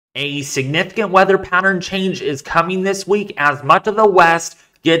A significant weather pattern change is coming this week as much of the West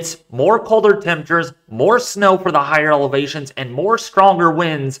gets more colder temperatures, more snow for the higher elevations, and more stronger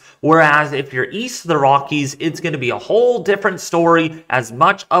winds. Whereas if you're east of the Rockies, it's going to be a whole different story as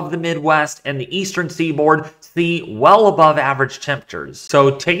much of the Midwest and the eastern seaboard see well above average temperatures.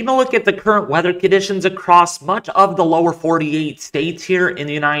 So taking a look at the current weather conditions across much of the lower 48 states here in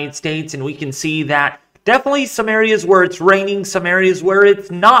the United States, and we can see that definitely some areas where it's raining, some areas where it's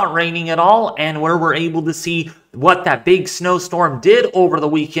not raining at all, and where we're able to see what that big snowstorm did over the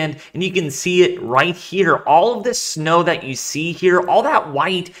weekend. And you can see it right here. All of this snow that you see here, all that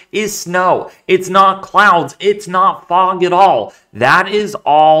white is snow. It's not clouds. It's not fog at all. That is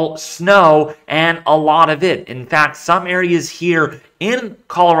all snow, and a lot of it. In fact, some areas here in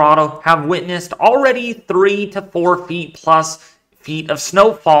Colorado have witnessed already 3 to 4 feet plus feet of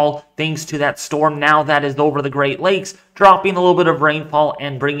snowfall thanks to that storm now that is over the Great Lakes, dropping a little bit of rainfall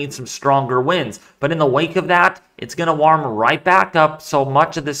and bringing some stronger winds. But in the wake of that, it's going to warm right back up, so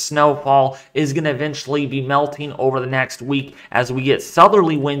much of the snowfall is going to eventually be melting over the next week as we get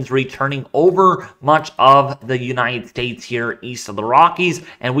southerly winds returning over much of the United States here east of the Rockies,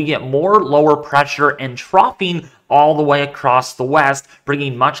 and we get more lower pressure and troughing all the way across the west,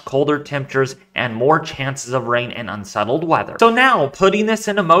 bringing much colder temperatures and more chances of rain and unsettled weather. So now, putting this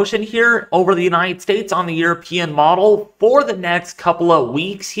into motion here over the United States on the European model for the next couple of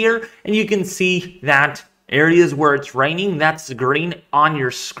weeks here, and you can see that areas where it's raining, that's the green on your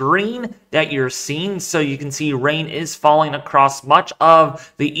screen that you're seeing. So you can see rain is falling across much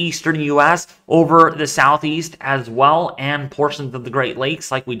of the eastern U.S., over the southeast as well, and portions of the Great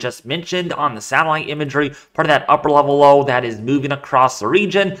Lakes, like we just mentioned on the satellite imagery, part of that upper level low that is moving across the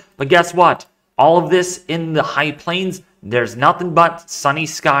region. But guess what? All of this in the high plains, there's nothing but sunny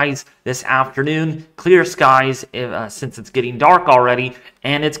skies this afternoon, clear skies since it's getting dark already,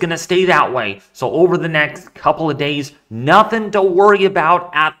 and it's going to stay that way. So over the next couple of days, nothing to worry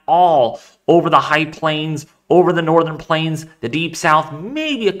about at all over the high plains, over the northern plains, the deep south,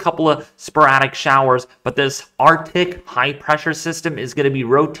 maybe a couple of sporadic showers, but this Arctic high pressure system is going to be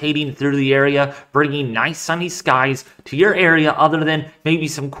rotating through the area, bringing nice sunny skies to your area, other than maybe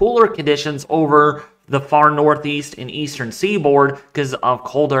some cooler conditions over the far northeast and eastern seaboard because of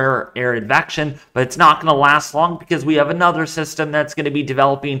colder air advection. But it's not going to last long because we have another system that's going to be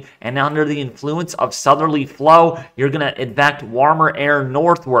developing, and under the influence of southerly flow, you're going to advect warmer air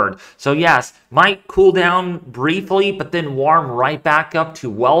northward. So yes, might cool down briefly, but then warm right back up to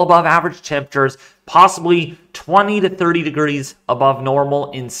well above average temperatures, possibly 20 to 30 degrees above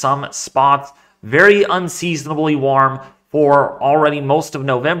normal in some spots. Very unseasonably warm for already most of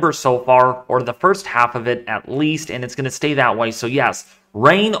November so far, or the first half of it at least, and it's going to stay that way. So yes,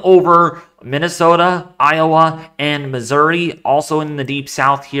 rain over Minnesota, Iowa, and Missouri, also in the deep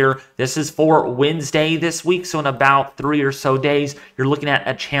south here. This is for Wednesday this week, so in about 3 or so days, you're looking at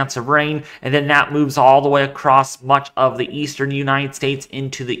a chance of rain, and then that moves all the way across much of the eastern United States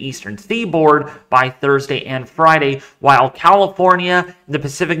into the eastern seaboard by Thursday and Friday, while California, the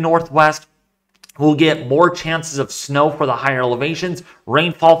Pacific Northwest, we'll get more chances of snow for the higher elevations,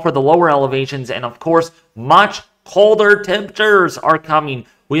 rainfall for the lower elevations, and of course, much colder temperatures are coming.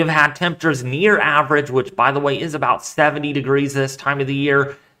 We have had temperatures near average, which by the way is about 70 degrees this time of the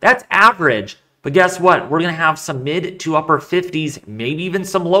year. That's average. But guess what? We're going to have some mid to upper 50s, maybe even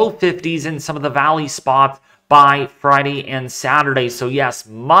some low 50s in some of the valley spots by Friday and Saturday. So yes,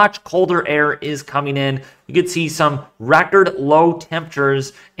 much colder air is coming in. You could see some record low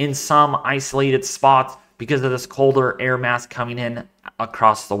temperatures in some isolated spots because of this colder air mass coming in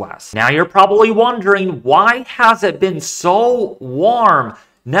across the west. Now you're probably wondering, why has it been so warm?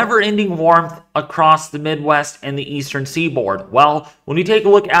 Never-ending warmth across the Midwest and the eastern seaboard. Well, when we take a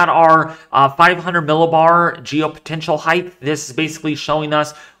look at our 500 millibar geopotential height, this is basically showing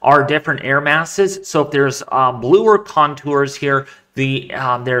us our different air masses. So if there's bluer contours here,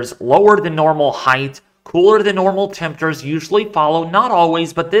 there's lower than normal height, cooler than normal temperatures usually follow, not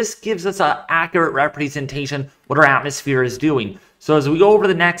always, but this gives us an accurate representation what our atmosphere is doing. So as we go over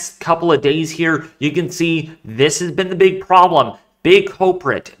the next couple of days here, you can see this has been the big problem. Big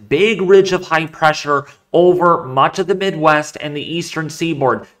culprit, big ridge of high pressure over much of the Midwest and the eastern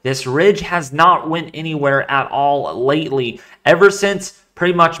seaboard. This ridge has not went anywhere at all lately. Ever since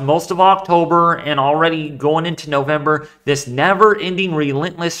pretty much most of October and already going into November, this never-ending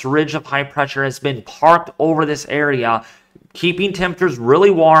relentless ridge of high pressure has been parked over this area, keeping temperatures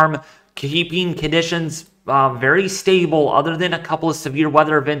really warm, keeping conditions very stable, other than a couple of severe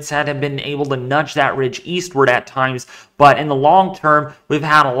weather events that have been able to nudge that ridge eastward at times. But in the long term, we've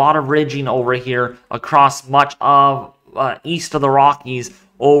had a lot of ridging over here across much of east of the Rockies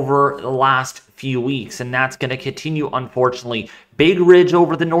over the last few weeks, and that's going to continue, unfortunately. Big ridge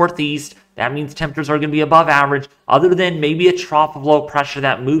over the northeast. That means temperatures are going to be above average, other than maybe a trough of low pressure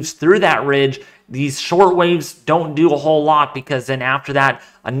that moves through that ridge. These short waves don't do a whole lot, because then after that,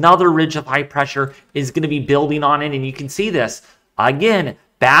 another ridge of high pressure is going to be building on it, and you can see this again,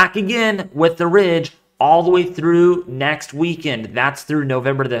 back again with the ridge all the way through next weekend. That's through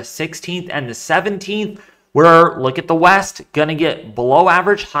November the 16th and the 17th, where, look at the west, going to get below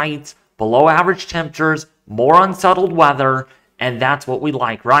average heights, below average temperatures, more unsettled weather, and that's what we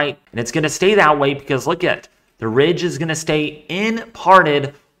like, right? And it's going to stay that way because look at the ridge is going to stay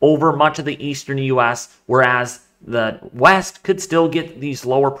imparted over much of the eastern U.S., whereas the west could still get these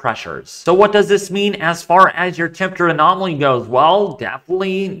lower pressures. So what does this mean as far as your temperature anomaly goes? Well,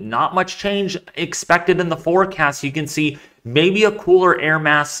 definitely not much change expected in the forecast. You can see maybe a cooler air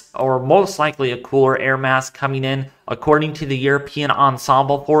mass, or most likely a cooler air mass coming in according to the European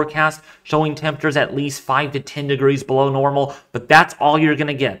ensemble forecast, showing temperatures at least 5 to 10 degrees below normal, but that's all you're going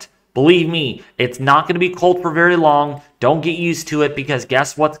to get. Believe me, it's not going to be cold for very long. Don't get used to it, because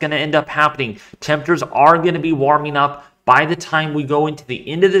guess what's going to end up happening? Temperatures are going to be warming up by the time we go into the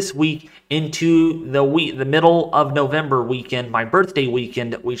end of this week, into the middle of November weekend, my birthday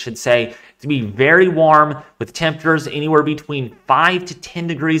weekend, we should say. To be very warm with temperatures anywhere between 5 to 10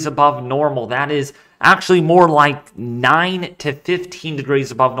 degrees above normal. That is actually more like 9 to 15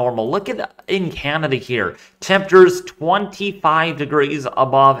 degrees above normal. Look at in Canada here. Temperatures 25 degrees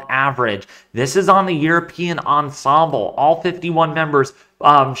above average. This is on the European ensemble. All 51 members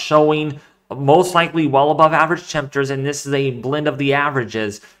showing most likely well above average temperatures, and this is a blend of the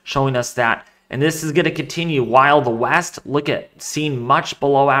averages showing us that. And this is going to continue, while the west, look at, seeing much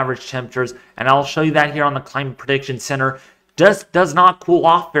below average temperatures, and I'll show you that here on the Climate Prediction Center. Just does not cool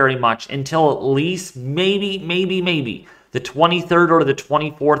off very much until at least maybe the 23rd or the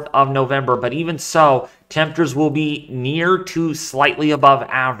 24th of November. But even so, temperatures will be near to slightly above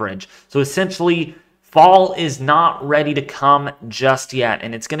average. So essentially, fall is not ready to come just yet,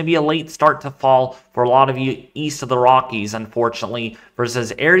 and it's going to be a late start to fall for a lot of you east of the Rockies, unfortunately,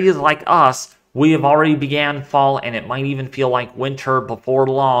 versus areas like us. We have already began fall, and it might even feel like winter before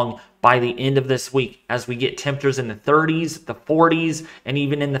long by the end of this week, as we get temperatures in the 30s, the 40s, and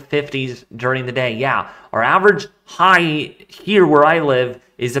even in the 50s during the day. Yeah, our average high here where I live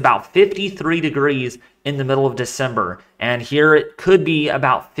is about 53 degrees in the middle of December, and here it could be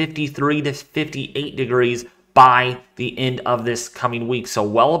about 53 to 58 degrees by the end of this coming week. So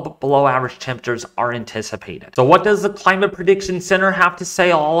well below average temperatures are anticipated. So what does the Climate Prediction Center have to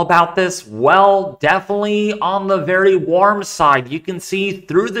say all about this? Well, definitely on the very warm side. You can see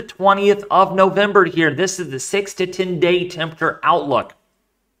through the 20th of November here, this is the 6 to 10 day temperature outlook.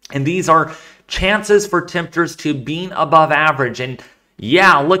 And these are chances for temperatures to being above average. And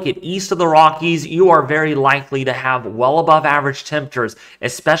yeah, look at east of the Rockies, you are very likely to have well above average temperatures,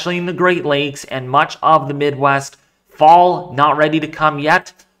 especially in the Great Lakes and much of the Midwest. Fall not ready to come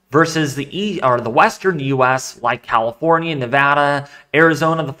yet, versus the western U.S. like California, Nevada,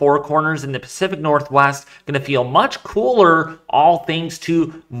 Arizona, the Four Corners, and the Pacific Northwest going to feel much cooler, all thanks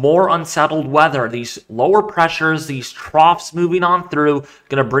to more unsettled weather. These lower pressures, these troughs moving on through,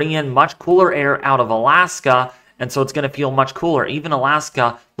 going to bring in much cooler air out of Alaska. And so it's going to feel much cooler. Even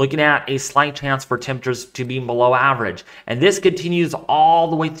Alaska, looking at a slight chance for temperatures to be below average. And this continues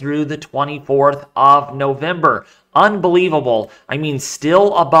all the way through the 24th of November. Unbelievable. I mean,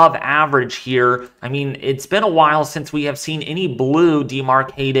 still above average here. I mean, it's been a while since we have seen any blue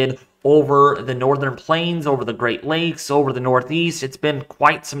demarcated over the northern plains, over the Great Lakes, over the Northeast. It's been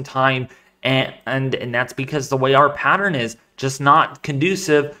quite some time. And that's because the way our pattern is just not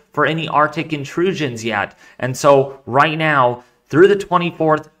conducive for any Arctic intrusions yet. And so right now, through the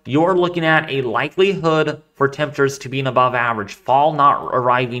 24th, you're looking at a likelihood for temperatures to be above average. Fall not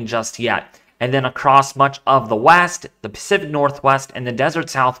arriving just yet. And then across much of the west, the Pacific Northwest, and the desert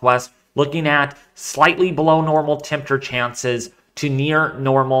Southwest, looking at slightly below normal temperature chances to near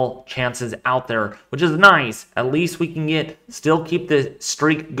normal chances out there, which is nice. At least we can still keep the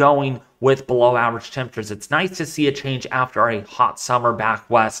streak going with below average temperatures. It's nice to see a change after a hot summer back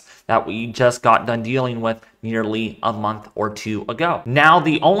west that we just got done dealing with nearly a month or two ago. Now,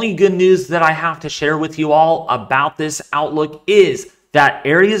 the only good news that I have to share with you all about this outlook is that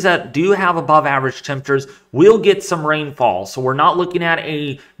areas that do have above average temperatures will get some rainfall. So we're not looking at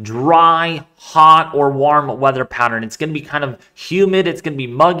a dry, hot, or warm weather pattern. It's going to be kind of humid. It's going to be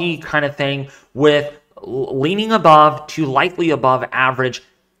muggy kind of thing with leaning above to likely above average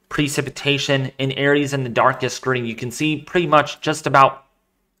precipitation in areas in the darkest green. You can see pretty much just about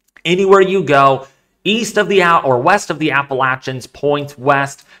anywhere you go, East of the or west of the Appalachians, points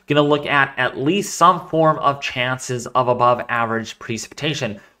west, going to look at least some form of chances of above average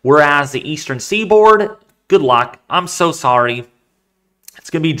precipitation. Whereas the eastern seaboard, good luck. I'm so sorry. It's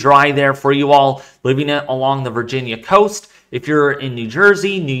going to be dry there for you all living it along the Virginia coast. If you're in New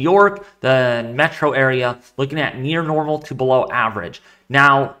Jersey, New York, the metro area, looking at near normal to below average.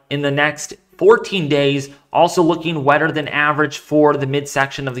 Now, in the next 14 days, also looking wetter than average for the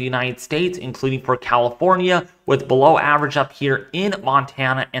midsection of the United States, including for California, with below average up here in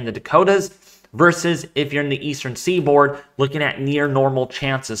Montana and the Dakotas, versus if you're in the eastern seaboard, looking at near normal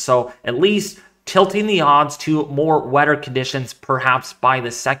chances. So at least tilting the odds to more wetter conditions, perhaps by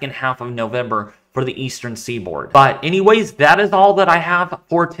the second half of November for the eastern seaboard. But anyways, that is all that I have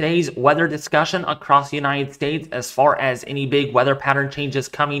for today's weather discussion across the United States as far as any big weather pattern changes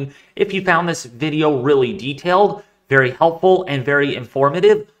coming. If you found this video really detailed, very helpful, and very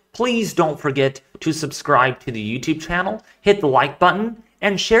informative, please don't forget to subscribe to the YouTube channel, hit the like button,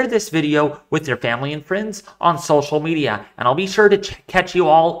 and share this video with your family and friends on social media. And I'll be sure to catch you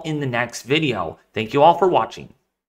all in the next video. Thank you all for watching.